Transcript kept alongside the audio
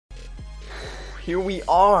Here we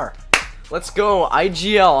are. Let's go,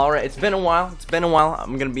 IGL. Alright, it's been a while.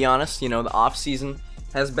 I'm gonna be honest, you know, the off season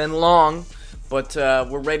has been long, but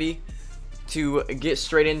we're ready to get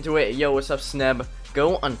straight into it. Yo, what's up, Sneb?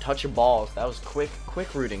 Go Untouchables. That was quick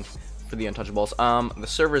rooting for the Untouchables. The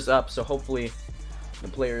server's up, so hopefully the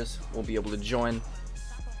players will be able to join.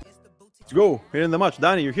 Let's go. Here in the match.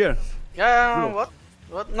 Danny, you're here. Yeah, Go.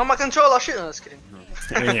 What? No, my controller. Shit, no, just kidding.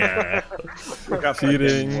 Yeah.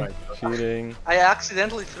 Cheating. I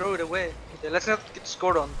accidentally threw it away. Okay, let's not get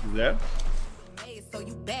scored on. There. So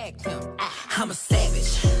you bagged him. I'm a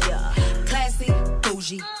savage. Yeah. Classy,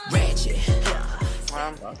 bougie, ratchet.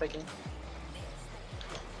 I'm taking.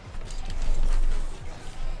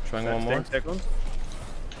 Trying one more. 10 seconds.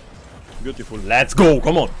 Beautiful. Let's go!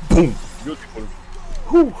 Come on! Boom! Beautiful.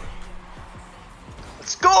 Whew.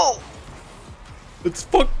 Let's go! Let's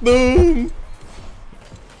fuck them!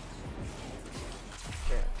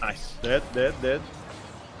 Nice. Dead.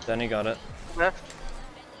 Danny got it. Left.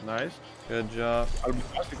 Nice. Good job. I'll be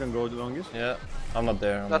fast. You can go the longest. Yeah. I'm not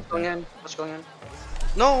there. That's going in. That's going in.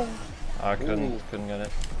 No! I couldn't get it.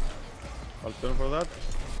 I'll turn for that.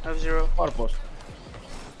 I have 0. Far post.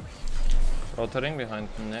 Rotating behind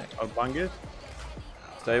Nick. I'll bang it.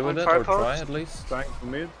 Stay with On it far or try post. at least. Trying to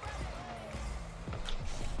mid.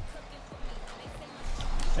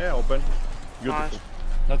 Yeah, open. Beautiful. Nice.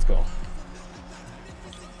 Let's go.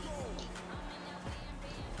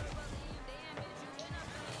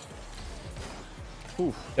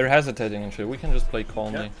 Oof. They're hesitating and shit. We can just play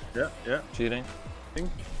calmly. Yeah. Cheating.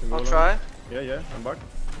 I'll try. Yeah. I'm back.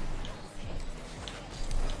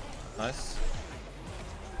 Nice.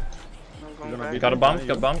 I'm going Gonna back. be- Got a bump,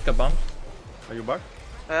 got bumped. Are you back?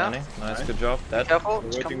 Yeah. Danny, nice, good job. That. Careful. You're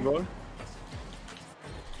It's waiting coming. goal.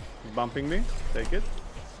 He's bumping me. Take it.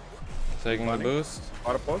 Taking the Running. boost.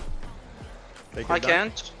 Far post. Take it I down.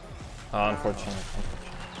 can't. Oh, unfortunate.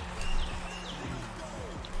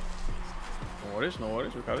 No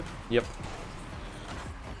worries. We got it. Yep.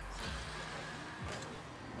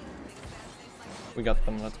 We got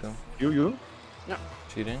them, let's go. You. No.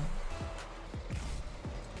 Cheating.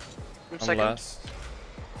 I'm I'm second. last.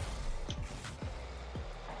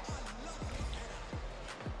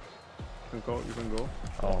 You can go.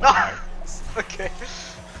 Oh my. Okay.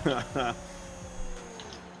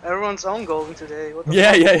 Everyone's own golden today. What the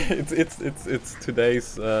Yeah, fuck? it's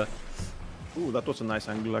today's Ooh, that was a nice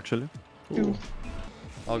angle actually. Ooh.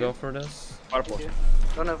 I'll go for this. Far post. Yeah.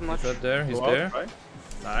 Don't have much. He's right there, he's Go out, there. right?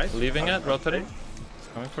 Nice. Leaving it, Nice. rotating. It's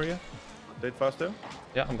coming for you. Rotate faster.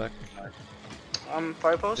 Yeah, I'm back. I'm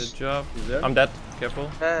fire Good post. job. He's there. I'm dead. Careful.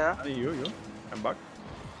 Yeah. Danny, you. I'm back.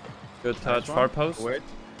 Good touch. Nice Far one. post. Wait.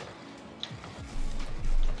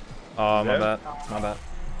 Oh, my There. bad. My bad.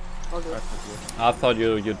 All good. That's not good. I thought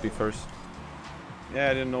you'd be first. Yeah,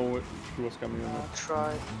 I didn't know if he was coming or I'll not.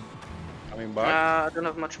 try. Coming back. I don't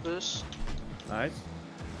have much boost. Nice.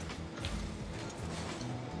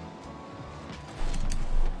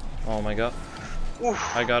 Oh my god.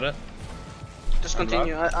 Oof. I got it. Just I'm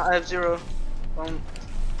continue. I have 0.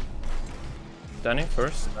 Danny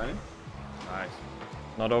first. Danny. Nice.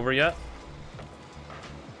 Not over yet.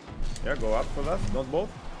 Yeah, go up for that. Not both.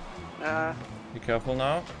 Be careful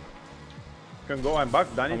now. You can go. I'm back.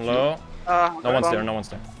 Danny. I'm low. No one's there. No one's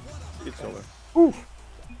there. It's over.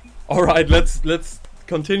 All right, let's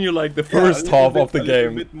continue like the first little half bit- of the a little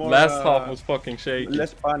game. bit more, Last half was fucking shaky.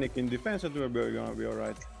 Less panic in defense and we're gonna be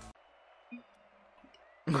alright.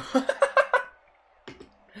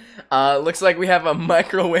 Looks like we have a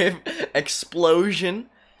microwave explosion.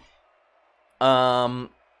 Well,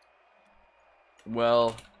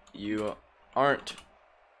 you aren't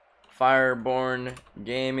Fireborn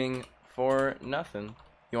Gaming for nothing.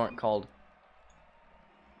 You aren't called.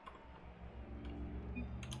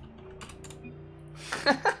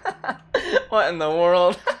 What in the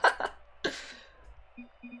world?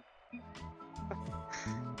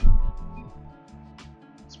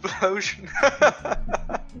 Explosion.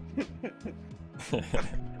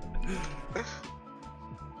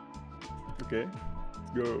 Okay.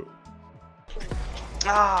 Go.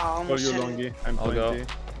 Ah, For almost you, hit it. Longey. I'm I'll 20. go.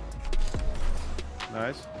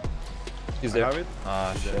 Nice. He's I there. have it.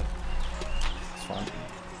 Ah, shit. It's fine.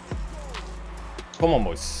 Come on,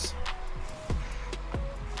 boys.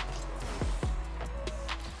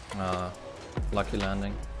 Lucky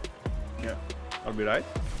landing. Yeah. I'll be right.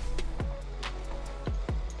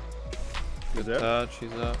 He's there. Touch,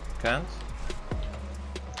 he's up. Can't.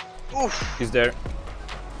 Oof. He's there.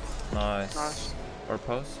 Nice. Nice. Or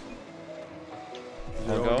post.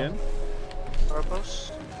 Zero I'll go. again. Fire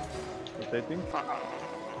post. Rotating.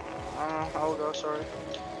 I'll go, sorry.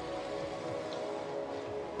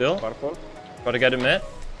 Still? Purple. Gotta get him in.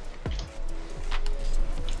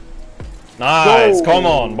 Nice! Go. Come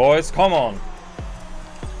on, boys, come on.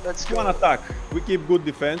 Let's One go. attack. We keep good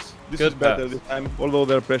defense. This Good is better pass. this time, although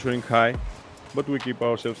they're pressuring high. But we keep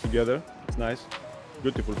ourselves together. It's nice.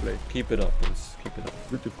 Beautiful play. Keep it up, boys. Keep it up.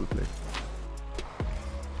 Beautiful play.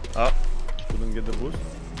 Up. Couldn't get the boost.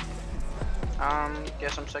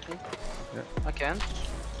 Guess I'm second. Yeah. I can't.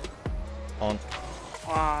 On.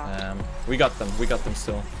 Uh, We got them. We got them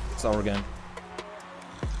still. It's our game.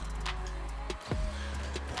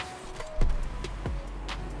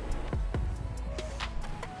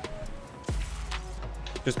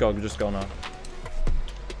 Just go now.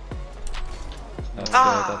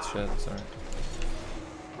 That's shit, sorry.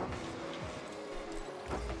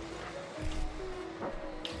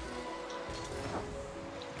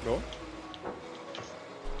 Go.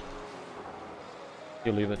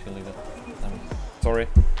 You leave it. Sorry.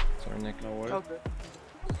 Sorry, Nick. No worries. okay.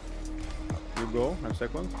 You go. I'm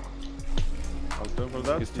second. I'll turn for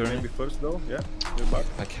that. He's You turning. maybe first though. Yeah. You're back.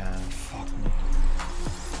 I can't. Fuck me.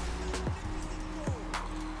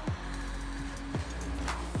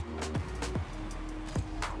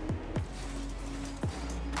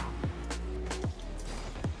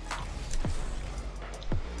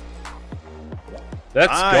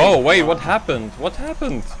 Let's Nice. go. Wait, what happened? What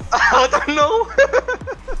happened? I don't know.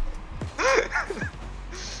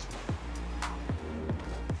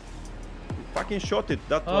 You fucking shot it.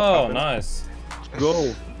 That's what Oh, happened. nice.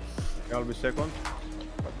 Go. I'll be second.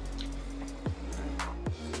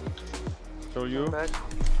 So you. Back.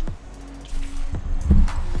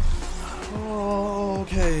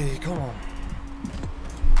 Okay, come on.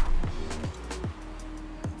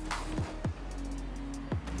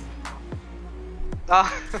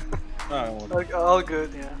 Ah, Ah, well, okay, all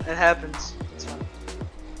good. Yeah, it happens. It's fine.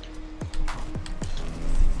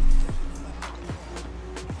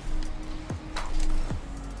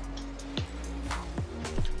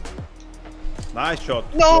 nice shot.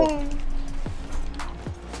 No.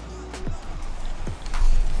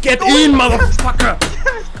 Get in, motherfucker!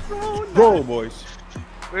 Go, boys.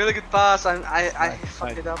 Really good pass. I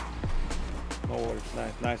fucked nice. it up. No worries.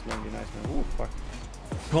 Nice, nice, Longey, nice man. Ooh, fuck.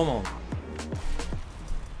 Come on.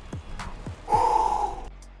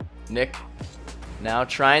 Nick now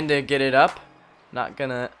trying to get it up. Not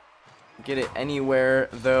gonna get it anywhere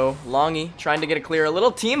though. Longey trying to get it clear. A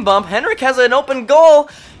little team bump. Henrik has an open goal.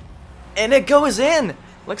 And it goes in.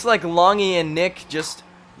 Looks like Longey and Nick just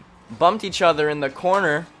bumped each other in the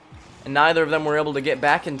corner. And neither of them were able to get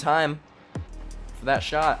back in time for that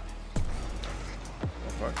shot. Oh,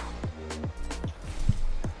 fuck.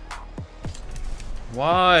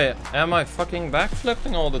 Why am I fucking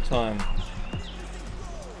backflipping all the time?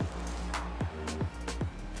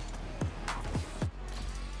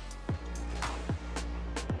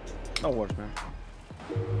 No worries, man.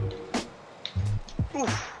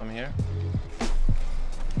 Oof. I'm here.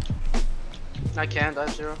 I can't. I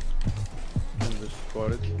have 0. And just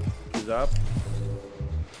score it. He's up.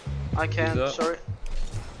 I can't. up. Sorry.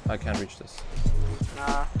 I can't reach this.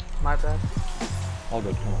 Nah, my bad. All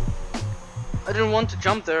good, come on. I didn't want to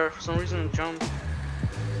jump there. For some reason, I jumped.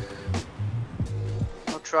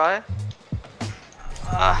 I'll try.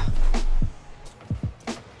 Ah.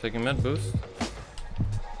 Taking mid boost.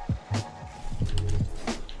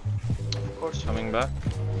 Of course. Coming back.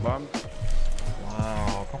 Bump.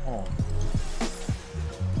 Wow, come on.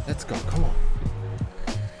 Let's go, come on.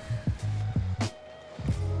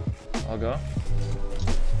 I'll go.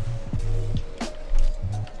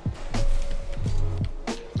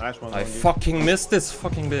 Nice one, I Longey. fucking missed this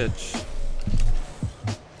fucking bitch.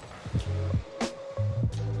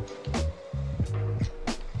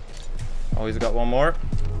 Oh, he's got one more.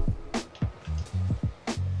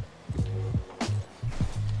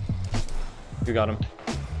 You got him.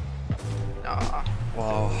 Nah.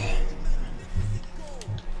 Wow.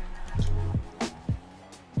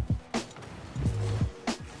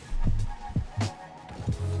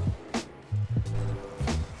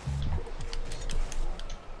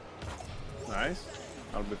 Nice.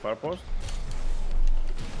 I'll be far post.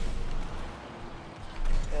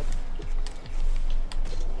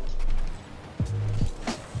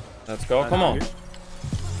 Let's go, come on.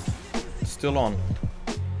 Still on.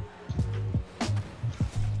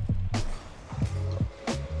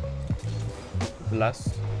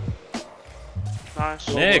 Blast.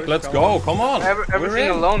 Nice. Nick, boys, let's come go, on. come on. We're Everything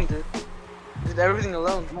in. alone, dude. Did everything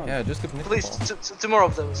alone. Yeah, just give Nick the Please, ball. two more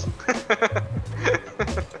of those.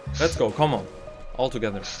 Let's go, come on. All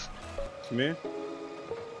together. Me.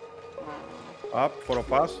 Up for a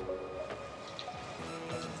pass.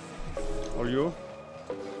 Or you.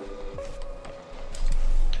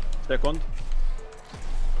 Second.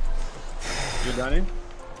 You Danny?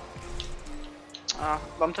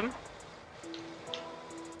 Bumped him.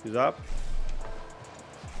 He's up.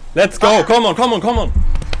 Let's go! Come on, come on, come on!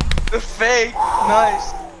 The fake!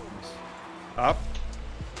 Nice! Up.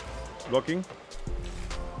 Blocking.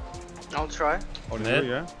 I'll try. Oh, Mid.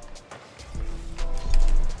 yeah.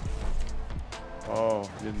 Oh,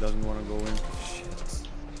 he doesn't want to go in. Shit.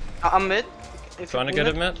 I'm mid. If Trying to you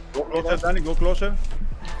get mid. it, mid? Go closer, Danny. Go closer.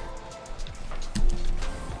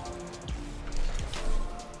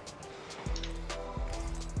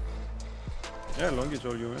 Yeah, Longey is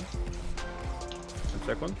all you, man. And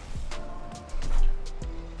second.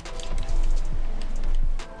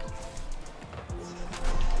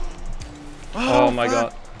 Oh my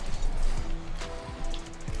god.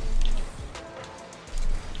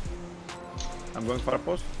 I'm going for a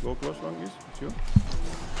post. Go close, Longey. It's you.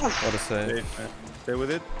 What a save. Stay with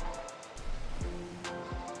it.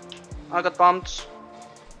 I got bumped.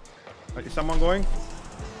 Is someone going?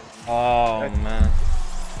 Oh man.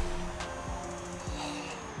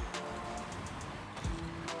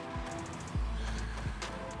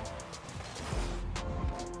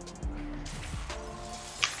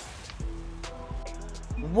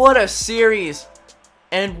 What a series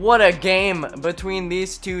and what a game between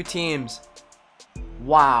these two teams.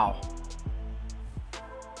 Wow.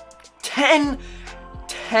 10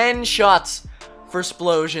 shots for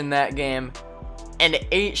Splosion that game and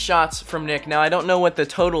 8 shots from Nick. Now I don't know what the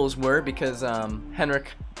totals were because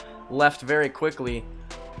Henrik left very quickly.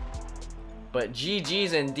 But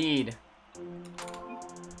GG's indeed.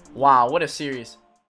 Wow, what a series.